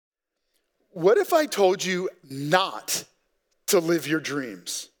What if I told you not to live your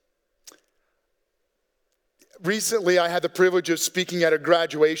dreams? Recently, I had the privilege of speaking at a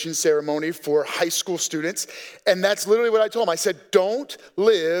graduation ceremony for high school students, and that's literally what I told them. I said, don't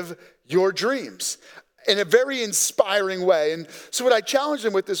live your dreams, in a very inspiring way. And so what I challenged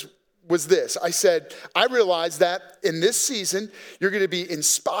them with was this. I said, I realize that in this season, you're going to be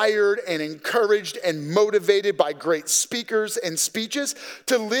inspired and encouraged and motivated by great speakers and speeches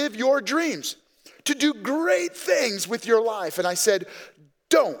to live your dreams, to do great things with your life. And I said,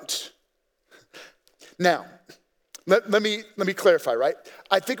 don't. Now, let me clarify, right?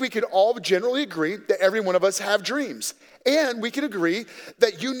 I think we can all generally agree that every one of us have dreams. And we can agree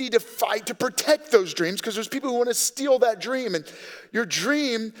that you need to fight to protect those dreams because there's people who want to steal that dream. And your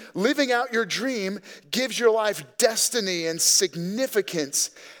dream, living out your dream, gives your life destiny and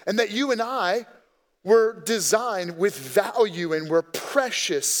significance. And that you and I were designed with value and we're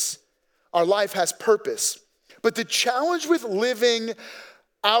precious. Our life has purpose. But the challenge with living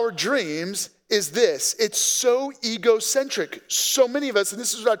our dreams is this. It's so egocentric. So many of us, and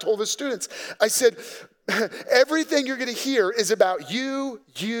this is what I told the students, I said, everything you're going to hear is about you.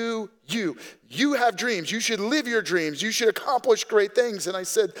 You have dreams. You should live your dreams. You should accomplish great things. And I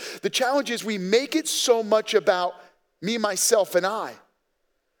said, the challenge is we make it so much about me, myself, and I.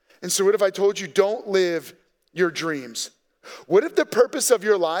 And so what if I told you don't live your dreams? What if the purpose of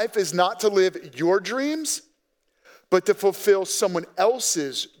your life is not to live your dreams, but to fulfill someone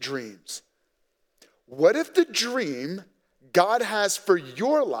else's dreams? What if the dream God has for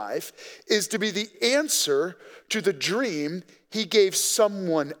your life is to be the answer to the dream he gave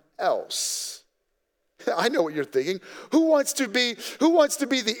someone else? I know what you're thinking. Who wants to be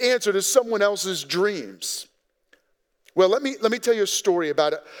the answer to someone else's dreams? Well, let me tell you a story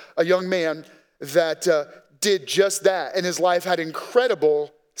about a young man that did just that, and his life had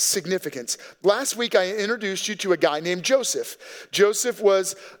incredible significance. Last week, I introduced you to a guy named Joseph. Joseph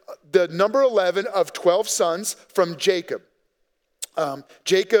was the number 11 of 12 sons from Jacob.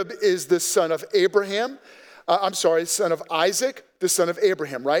 Jacob is the son of Abraham. Son of Isaac, the son of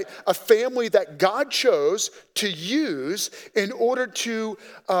Abraham, right? A family that God chose to use in order to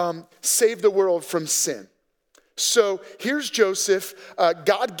save the world from sin. So here's Joseph.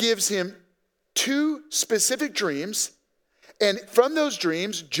 God gives him two specific dreams. And from those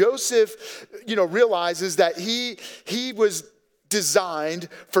dreams, Joseph, realizes that he was designed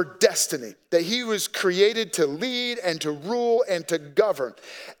for destiny, that he was created to lead and to rule and to govern.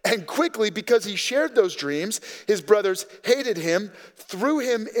 And quickly, because he shared those dreams, his brothers hated him, threw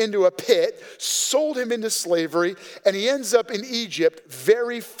him into a pit, sold him into slavery, and he ends up in Egypt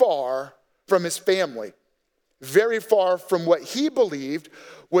very far from his family, very far from what he believed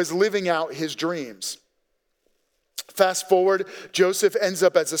was living out his dreams. Fast forward, Joseph ends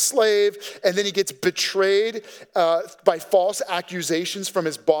up as a slave, and then he gets betrayed by false accusations from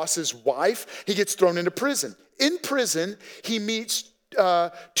his boss's wife. He gets thrown into prison. In prison, he meets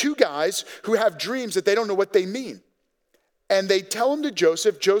two guys who have dreams that they don't know what they mean. And they tell him to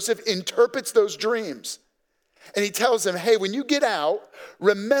Joseph. Joseph interprets those dreams. And he tells them, hey, when you get out,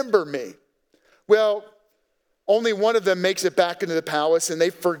 remember me. Well, only one of them makes it back into the palace, and they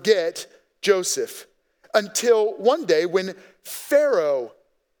forget Joseph. Until one day when Pharaoh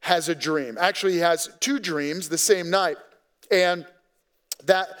has a dream. Actually, he has two dreams the same night. And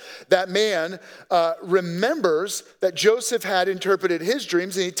that man remembers that Joseph had interpreted his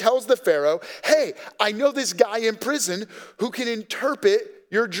dreams, and he tells the Pharaoh, hey, I know this guy in prison who can interpret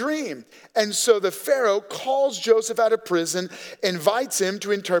your dream. And so the Pharaoh calls Joseph out of prison, invites him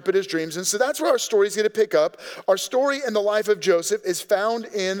to interpret his dreams. And so that's where our story is going to pick up. Our story in the life of Joseph is found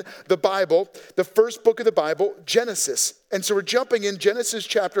in the Bible, the first book of the Bible, Genesis. And so we're jumping in Genesis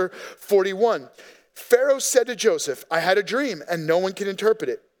chapter 41. Pharaoh said to Joseph, I had a dream and no one can interpret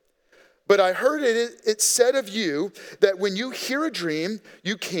it. But I heard it said of you that when you hear a dream,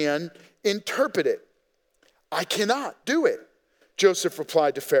 you can interpret it. I cannot do it, Joseph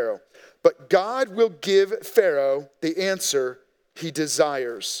replied to Pharaoh. But God will give Pharaoh the answer he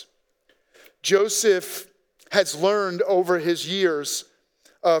desires. Joseph has learned over his years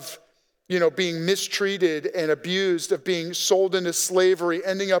of being mistreated and abused, of being sold into slavery,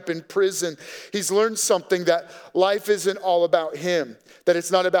 ending up in prison. He's learned something, that life isn't all about him, that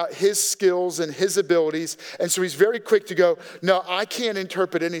it's not about his skills and his abilities. And so he's very quick to go, no, I can't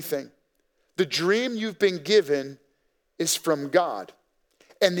interpret anything. The dream you've been given is from God.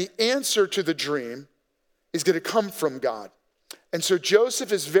 And the answer to the dream is going to come from God. And so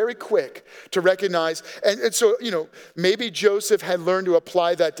Joseph is very quick to recognize, and so, maybe Joseph had learned to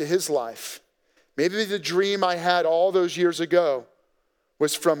apply that to his life. Maybe the dream I had all those years ago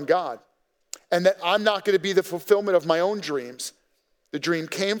was from God. and that I'm not going to be the fulfillment of my own dreams. The dream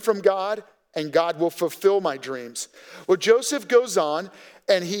came from God, and God will fulfill my dreams. Well, Joseph goes on,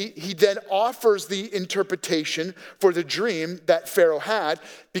 and he then offers the interpretation for the dream that Pharaoh had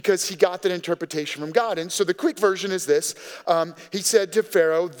because he got that interpretation from God. And so the quick version is this. He said to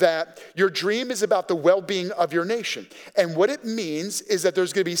Pharaoh that your dream is about the well-being of your nation. And what it means is that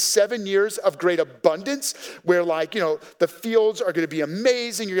there's going to be 7 years of great abundance where the fields are going to be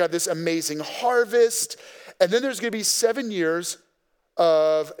amazing. You're going to have this amazing harvest. And then there's going to be 7 years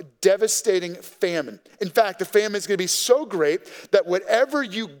of devastating famine. In fact, the famine is going to be so great that whatever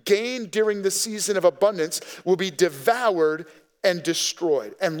you gain during the season of abundance will be devoured and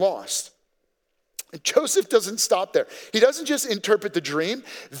destroyed and lost. And Joseph doesn't stop there. He doesn't just interpret the dream.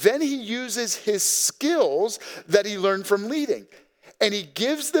 Then he uses his skills that he learned from leading. And he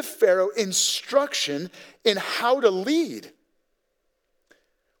gives the Pharaoh instruction in how to lead.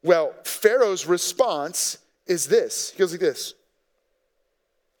 Well, Pharaoh's response is this. He goes like this.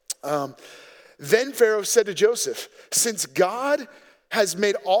 Then Pharaoh said to Joseph, since God has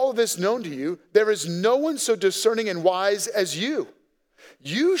made all of this known to you, there is no one so discerning and wise as you.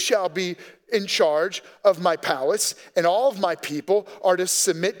 You shall be in charge of my palace, and all of my people are to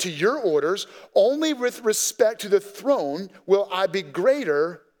submit to your orders. Only with respect to the throne will I be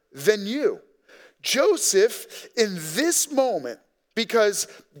greater than you. Joseph, in this moment, because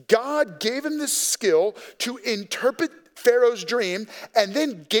God gave him the skill to interpret Pharaoh's dream, and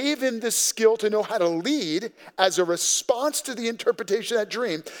then gave him the skill to know how to lead as a response to the interpretation of that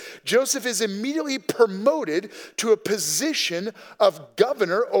dream, Joseph is immediately promoted to a position of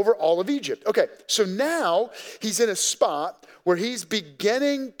governor over all of Egypt. Okay, so now he's in a spot where he's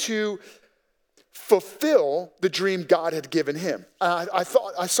beginning to fulfill the dream God had given him. I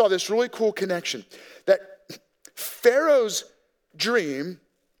saw this really cool connection that Pharaoh's dream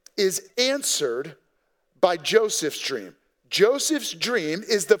is answered by Joseph's dream. Joseph's dream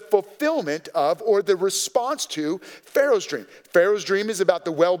is the fulfillment of, or the response to, Pharaoh's dream. Pharaoh's dream is about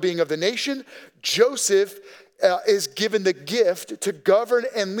the well-being of the nation. Joseph is given the gift to govern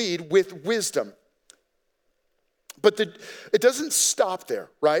and lead with wisdom. But it doesn't stop there,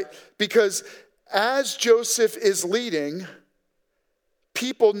 right? Because as Joseph is leading,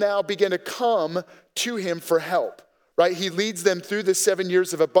 people now begin to come to him for help. Right? He leads them through the 7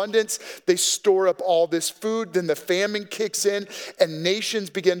 years of abundance. They store up all this food. Then the famine kicks in and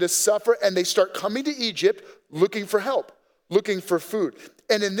nations begin to suffer, and they start coming to Egypt looking for help, looking for food.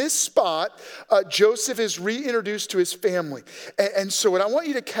 And in this spot, Joseph is reintroduced to his family. And so what I want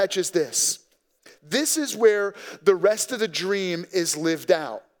you to catch is this. This is where the rest of the dream is lived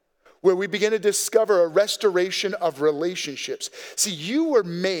out, where we begin to discover a restoration of relationships. See, you were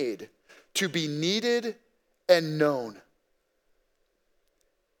made to be needed and known.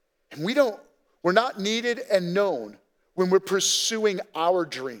 And we're not needed and known when we're pursuing our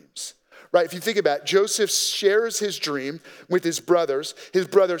dreams, right? If you think about it, Joseph shares his dream with his brothers. His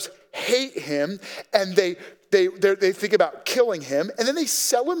brothers hate him, and they think about killing him, and then they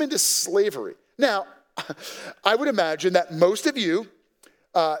sell him into slavery. Now, I would imagine that most of you,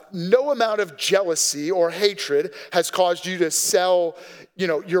 no amount of jealousy or hatred has caused you to sell,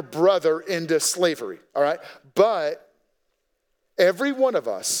 your brother into slavery, all right? But every one of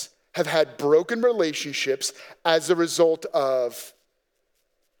us have had broken relationships as a result of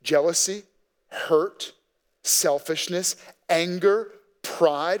jealousy, hurt, selfishness, anger,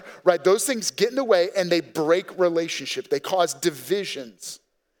 pride, right? Those things get in the way and they break relationships. They cause divisions.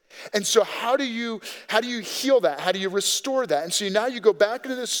 And so how do you heal that? How do you restore that? And so now you go back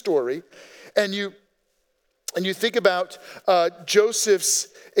into this story and you think about Joseph's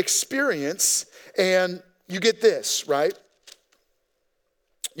experience, and you get this, right?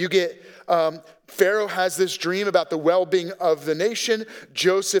 You get Pharaoh has this dream about the well-being of the nation.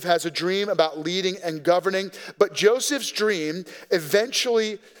 Joseph has a dream about leading and governing. But Joseph's dream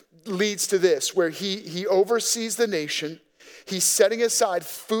eventually leads to this, where he oversees the nation. He's setting aside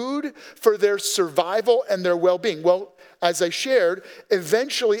food for their survival and their well-being. Well, as I shared,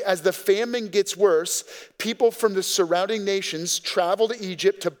 eventually as the famine gets worse, people from the surrounding nations travel to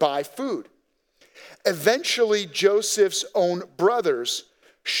Egypt to buy food. Eventually, Joseph's own brothers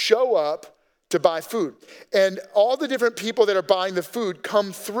show up to buy food. And all the different people that are buying the food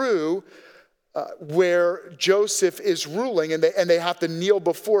come through where Joseph is ruling, and they have to kneel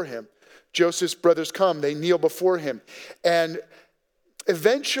before him. Joseph's brothers come, they kneel before him. And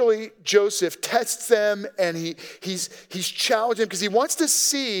eventually Joseph tests them, and he's challenging them because he wants to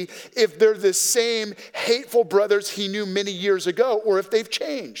see if they're the same hateful brothers he knew many years ago or if they've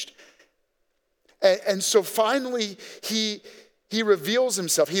changed. And so finally he he reveals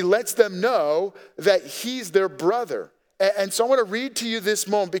himself. He lets them know that he's their brother. And so I want to read to you this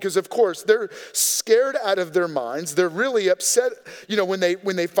moment because, of course, they're scared out of their minds. They're really upset, when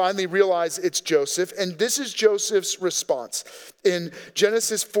they finally realize it's Joseph. And this is Joseph's response. In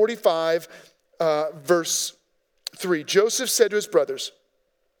Genesis 45, verse 3, Joseph said to his brothers,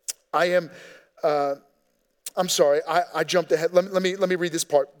 I'm sorry, I jumped ahead. Let me read this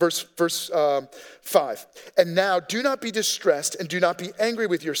part. Verse 5. And now do not be distressed and do not be angry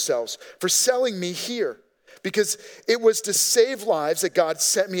with yourselves for selling me here, because it was to save lives that God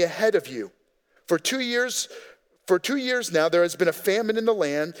sent me ahead of you. For 2 years now there has been a famine in the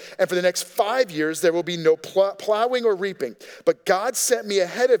land, and for the next 5 years there will be no plowing or reaping. But God sent me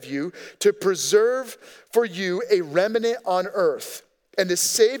ahead of you to preserve for you a remnant on earth and to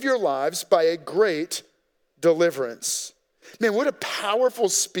save your lives by a great deliverance. Man, what a powerful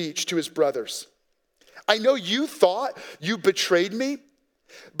speech to his brothers. I know you thought you betrayed me,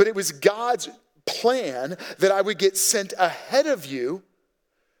 but it was God's plan that I would get sent ahead of you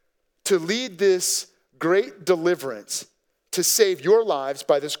to lead this great deliverance, to save your lives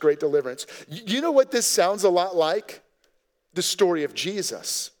by this great deliverance. You know what this sounds a lot like? The story of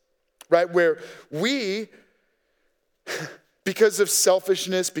Jesus, right? Where we, because of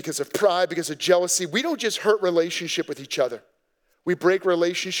selfishness, because of pride, because of jealousy, we don't just hurt relationship with each other. We break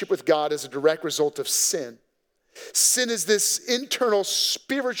relationship with God as a direct result of sin. Sin is this internal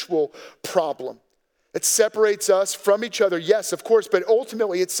spiritual problem. It separates us from each other, yes, of course, but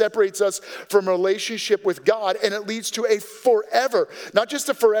ultimately it separates us from a relationship with God, and it leads to a forever, not just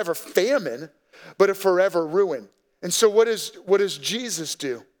a forever famine, but a forever ruin. And so what does Jesus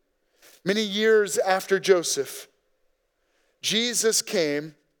do? Many years after Joseph, Jesus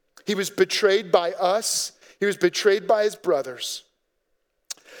came. He was betrayed by us. He was betrayed by his brothers.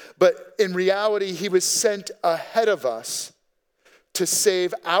 But in reality, he was sent ahead of us to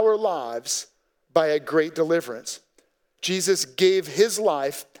save our lives by a great deliverance. Jesus gave his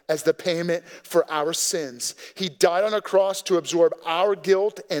life as the payment for our sins. He died on a cross to absorb our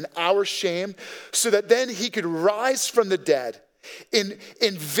guilt and our shame so that then he could rise from the dead in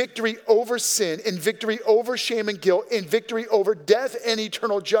victory over sin, in victory over shame and guilt, in victory over death and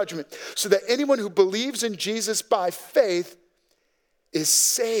eternal judgment, so that anyone who believes in Jesus by faith is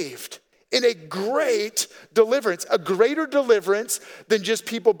saved in a great deliverance, a greater deliverance than just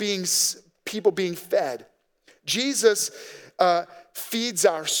people being fed. Jesus feeds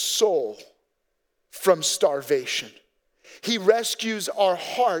our soul from starvation. He rescues our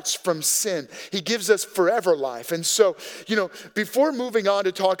hearts from sin. He gives us forever life. And so, before moving on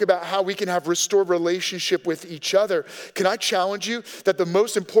to talk about how we can have restored relationship with each other, can I challenge you that the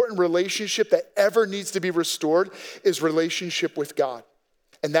most important relationship that ever needs to be restored is relationship with God.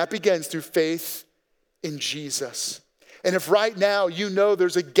 And that begins through faith in Jesus. And if right now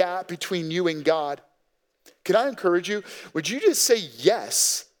there's a gap between you and God, can I encourage you, would you just say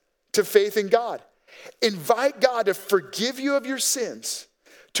yes to faith in God? Invite God to forgive you of your sins,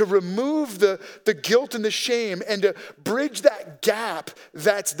 to remove the guilt and the shame, and to bridge that gap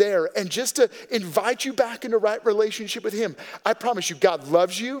that's there, and just to invite you back into right relationship with him. I promise you, God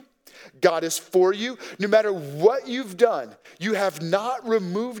loves you. God is for you. No matter what you've done, you have not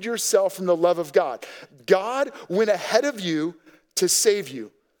removed yourself from the love of God. God went ahead of you to save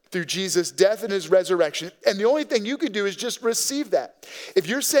you through Jesus' death and his resurrection. And the only thing you can do is just receive that. If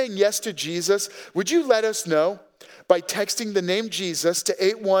you're saying yes to Jesus, would you let us know by texting the name Jesus to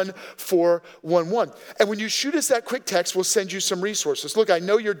 81411? And when you shoot us that quick text, we'll send you some resources. Look, I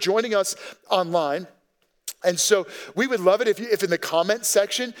know you're joining us online. And so we would love it if in the comment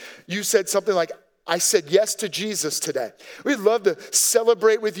section you said something like, I said yes to Jesus today. We'd love to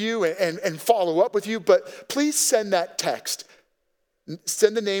celebrate with you and follow up with you, but please send that text.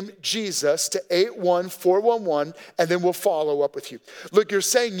 Send the name Jesus to 81411, and then we'll follow up with you. Look, you're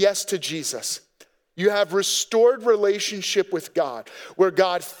saying yes to Jesus. You have restored relationship with God, where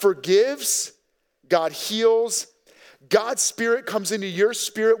God forgives, God heals, God's spirit comes into your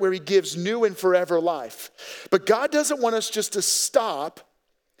spirit where he gives new and forever life. But God doesn't want us just to stop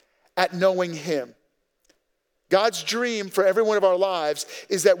at knowing him. God's dream for every one of our lives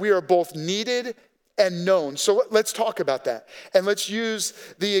is that we are both needed and known. So let's talk about that. And let's use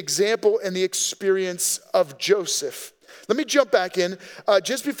the example and the experience of Joseph. Let me jump back in.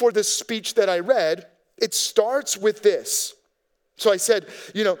 Just before this speech that I read, it starts with this. So I said,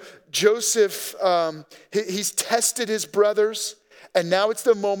 Joseph, he's tested his brothers, and now it's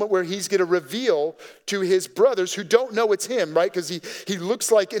the moment where he's going to reveal to his brothers who don't know it's him, right? Because he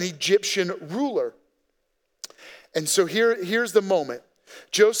looks like an Egyptian ruler. And so here's the moment.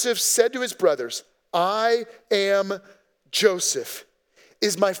 Joseph said to his brothers, I am Joseph,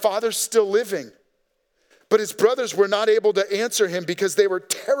 is my father still living?" But his brothers were not able to answer him because they were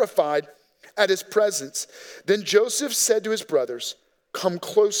terrified at his presence. Then Joseph said to his brothers, "Come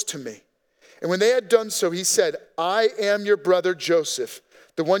close to me." And when they had done so, he said, "I am your brother Joseph,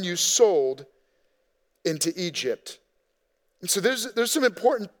 the one you sold into Egypt." And so there's some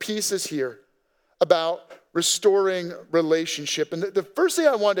important pieces here about restoring relationship. And the first thing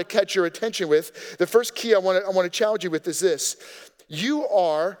I wanted to catch your attention with, the first key I want to challenge you with is this.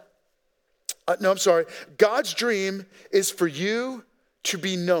 God's dream is for you to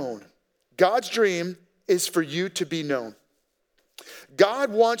be known. God's dream is for you to be known.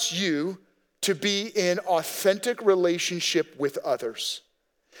 God wants you to be in authentic relationship with others.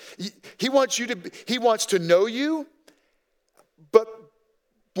 He wants to know you, but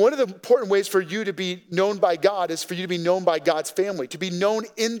one of the important ways for you to be known by God is for you to be known by God's family, to be known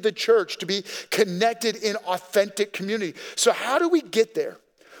in the church, to be connected in authentic community. So how do we get there?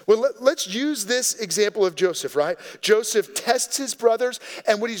 Well, let's use this example of Joseph, right? Joseph tests his brothers,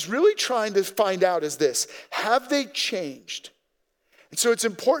 and what he's really trying to find out is this: have they changed? And so it's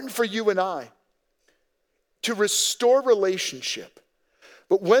important for you and I to restore relationship.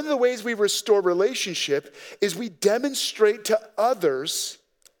 But one of the ways we restore relationship is we demonstrate to others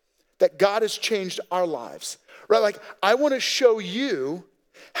that God has changed our lives, right? Like, I want to show you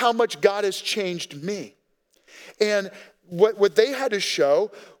how much God has changed me. And what they had to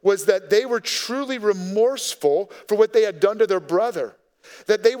show was that they were truly remorseful for what they had done to their brother,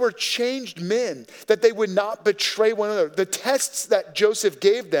 that they were changed men, that they would not betray one another. The tests that Joseph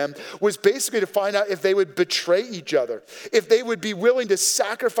gave them was basically to find out if they would betray each other, if they would be willing to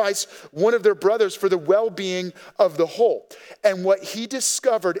sacrifice one of their brothers for the well-being of the whole. And what he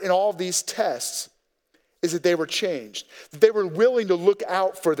discovered in all of these tests is that they were changed, that they were willing to look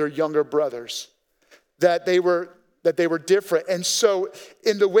out for their younger brothers, that they were different. And so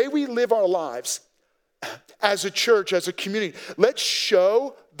in the way we live our lives, as a church, as a community, let's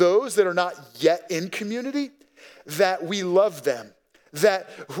show those that are not yet in community that we love them, that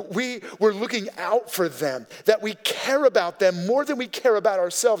we're looking out for them, that we care about them more than we care about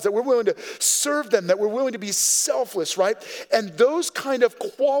ourselves, that we're willing to serve them, that we're willing to be selfless, right? And those kind of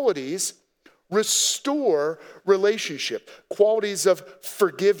qualities restore relationship, qualities of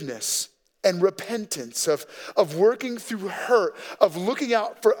forgiveness and repentance, of working through hurt, of looking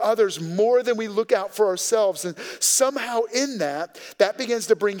out for others more than we look out for ourselves. And somehow in that begins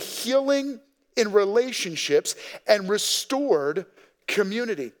to bring healing in relationships and restored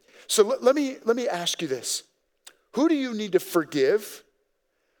community. So let me ask you this. Who do you need to forgive?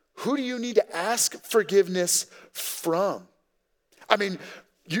 Who do you need to ask forgiveness from? I mean,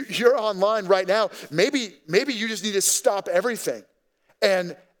 you're online right now. Maybe you just need to stop everything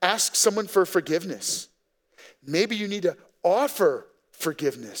and ask someone for forgiveness. Maybe you need to offer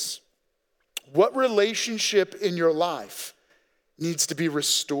forgiveness. What relationship in your life needs to be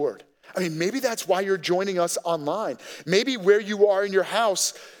restored? I mean, maybe that's why you're joining us online. Maybe where you are in your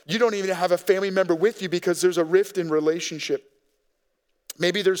house, you don't even have a family member with you because there's a rift in relationship.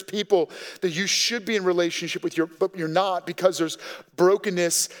 Maybe there's people that you should be in relationship with, but you're not because there's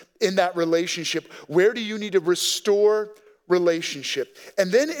brokenness in that relationship. Where do you need to restore relationship?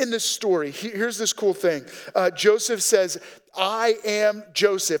 And then in the story, here's this cool thing. Joseph says, "I am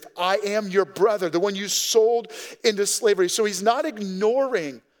Joseph. I am your brother, the one you sold into slavery." So he's not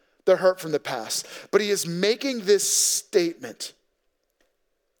ignoring the hurt from the past, but he is making this statement.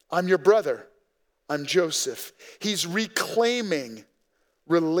 I'm your brother. I'm Joseph. He's reclaiming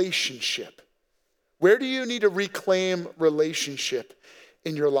relationship. Where do you need to reclaim relationship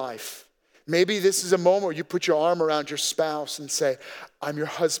in your life? Maybe this is a moment where you put your arm around your spouse and say, "I'm your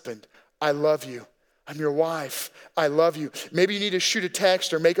husband. I love you. I'm your wife. I love you." Maybe you need to shoot a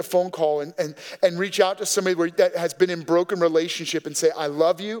text or make a phone call and reach out to somebody that has been in broken relationship and say, "I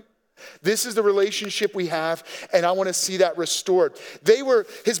love you. This is the relationship we have, and I want to see that restored."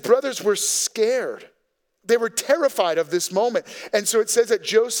 His brothers were scared. They were terrified of this moment. And so it says that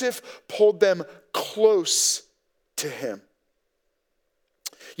Joseph pulled them close to him.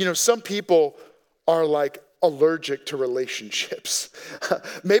 You know, some people are like allergic to relationships.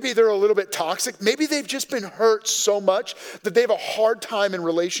 Maybe they're a little bit toxic. Maybe they've just been hurt so much that they have a hard time in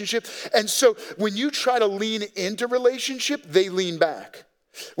relationship. And so when you try to lean into relationship, they lean back.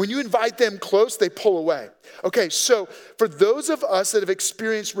 When you invite them close, they pull away. Okay, so for those of us that have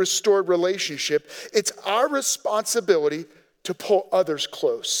experienced restored relationship, it's our responsibility to pull others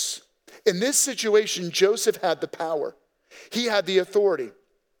close. In this situation, Joseph had the power. He had the authority.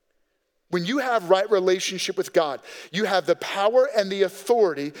 When you have right relationship with God, you have the power and the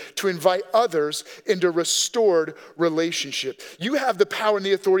authority to invite others into restored relationship. You have the power and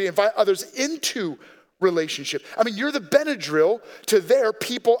the authority to invite others into relationship. I mean, you're the Benadryl to their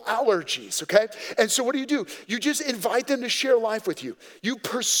people allergies, okay? And so what do? You just invite them to share life with you. You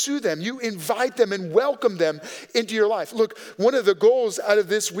pursue them. You invite them and welcome them into your life. Look, one of the goals out of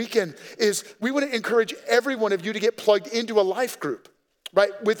this weekend is we want to encourage every one of you to get plugged into a life group.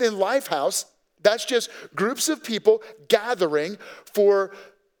 Right? Within Lifehouse, that's just groups of people gathering for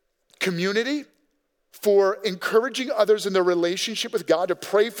community, for encouraging others in their relationship with God, to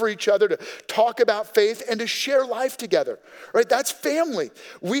pray for each other, to talk about faith, and to share life together. Right? That's family.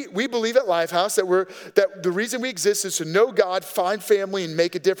 We believe at Lifehouse that the reason we exist is to know God, find family, and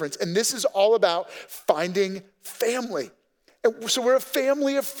make a difference. And this is all about finding family. And so we're a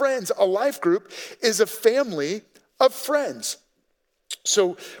family of friends. A life group is a family of friends.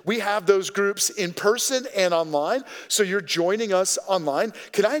 So we have those groups in person and online. So you're joining us online.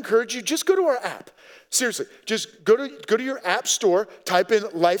 Can I encourage you, just go to our app. Seriously, just go to your app store, type in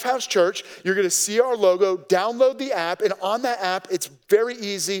Lifehouse Church. You're going to see our logo, download the app, and on that app, it's very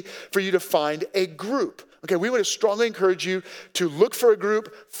easy for you to find a group. Okay, we want to strongly encourage you to look for a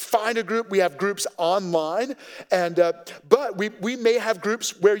group, find a group. We have groups online, but we may have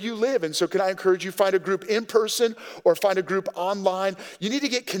groups where you live. And so can I encourage you, find a group in person or find a group online. You need to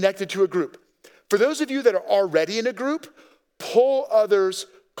get connected to a group. For those of you that are already in a group, pull others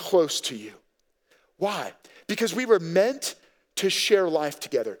close to you. Why? Because we were meant to share life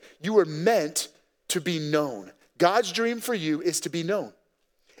together. You were meant to be known. God's dream for you is to be known.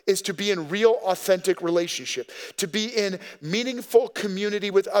 Is to be in real, authentic relationship, to be in meaningful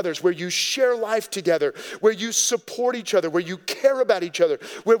community with others, where you share life together, where you support each other, where you care about each other,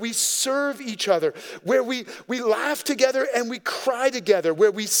 where we serve each other, where we laugh together and we cry together,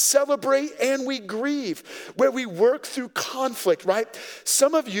 where we celebrate and we grieve, where we work through conflict, right?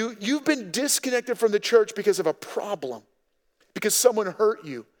 Some of you, you've been disconnected from the church because of a problem, because someone hurt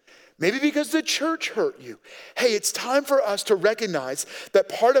you. Maybe because the church hurt you. Hey, it's time for us to recognize that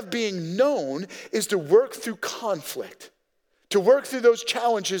part of being known is to work through conflict, to work through those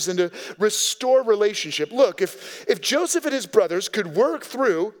challenges and to restore relationship. Look, if Joseph and his brothers could work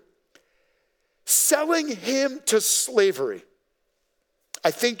through selling him to slavery, I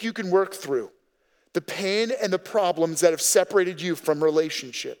think you can work through the pain and the problems that have separated you from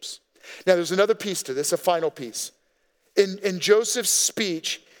relationships. Now, there's another piece to this, a final piece. In Joseph's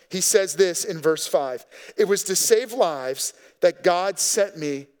speech, he says this in verse 5. It was to save lives that God sent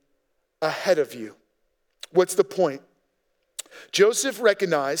me ahead of you. What's the point? Joseph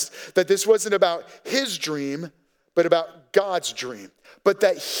recognized that this wasn't about his dream, but about God's dream. But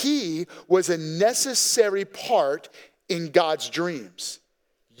that he was a necessary part in God's dreams.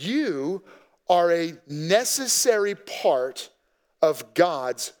 You are a necessary part of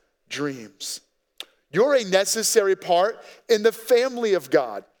God's dreams. You're a necessary part in the family of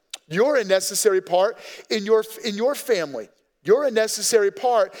God. You're a necessary part in your family. You're a necessary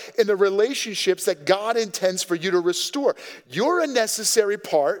part in the relationships that God intends for you to restore. You're a necessary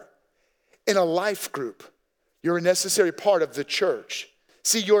part in a life group. You're a necessary part of the church.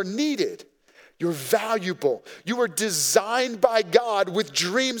 See, you're needed. You're valuable. You were designed by God with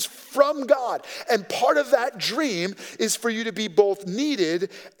dreams from God. And part of that dream is for you to be both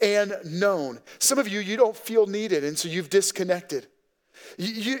needed and known. Some of you don't feel needed, and so you've disconnected.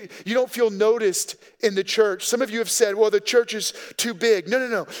 You don't feel noticed in the church. Some of you have said, well, the church is too big.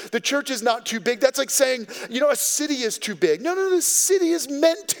 No. The church is not too big. That's like saying, a city is too big. No, the city is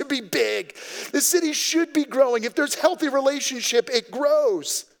meant to be big. The city should be growing. If there's healthy relationship, it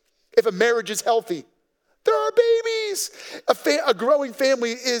grows. If a marriage is healthy, there are babies. A growing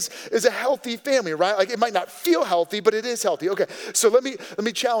family is a healthy family, right? Like, it might not feel healthy, but it is healthy. Okay, so let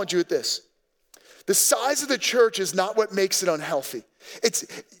me challenge you with this. The size of the church is not what makes it unhealthy.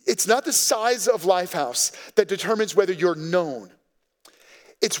 It's not the size of Lifehouse that determines whether you're known.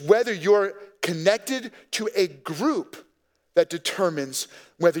 It's whether you're connected to a group that determines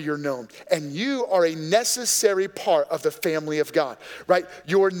whether you're known. And you are a necessary part of the family of God, right?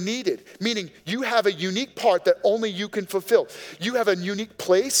 You're needed, meaning you have a unique part that only you can fulfill. You have a unique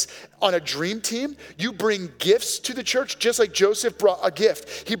place on a dream team. You bring gifts to the church, just like Joseph brought a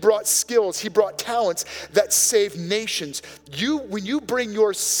gift. He brought skills, he brought talents that save nations. When you bring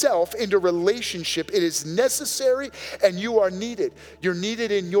yourself into relationship, it is necessary and you are needed. You're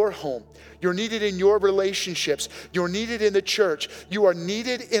needed in your home. You're needed in your relationships. You're needed in the church. You are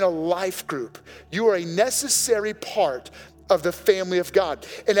needed in a life group. You are a necessary part of the family of God.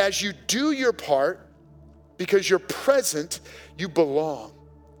 And as you do your part, because you're present, you belong.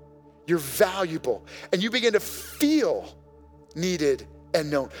 you're valuable, and you begin to feel needed and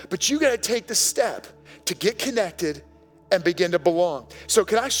known. But you got to take the step to get connected and begin to belong. So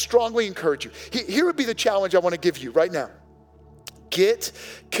can I strongly encourage you? Here would be the challenge I want to give you right now. Get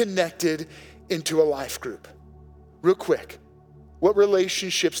connected into a life group. Real quick, what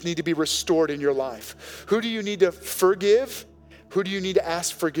relationships need to be restored in your life? Who do you need to forgive? Who do you need to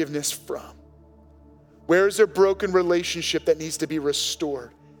ask forgiveness from? Where is a broken relationship that needs to be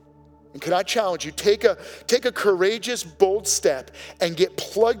restored? And can I challenge you, take a courageous, bold step and get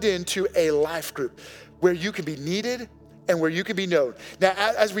plugged into a life group where you can be needed and where you can be known. Now,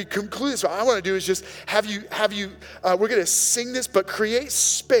 as we conclude this, what I want to do is just have you, we're going to sing this, but create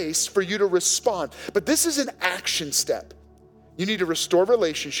space for you to respond. But this is an action step. You need to restore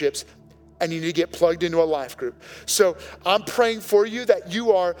relationships, and you need to get plugged into a life group. So I'm praying for you that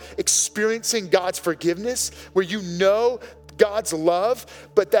you are experiencing God's forgiveness, where you know God's love,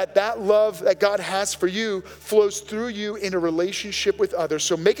 but that love that God has for you flows through you in a relationship with others.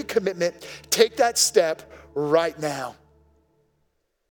 So make a commitment, take that step right now.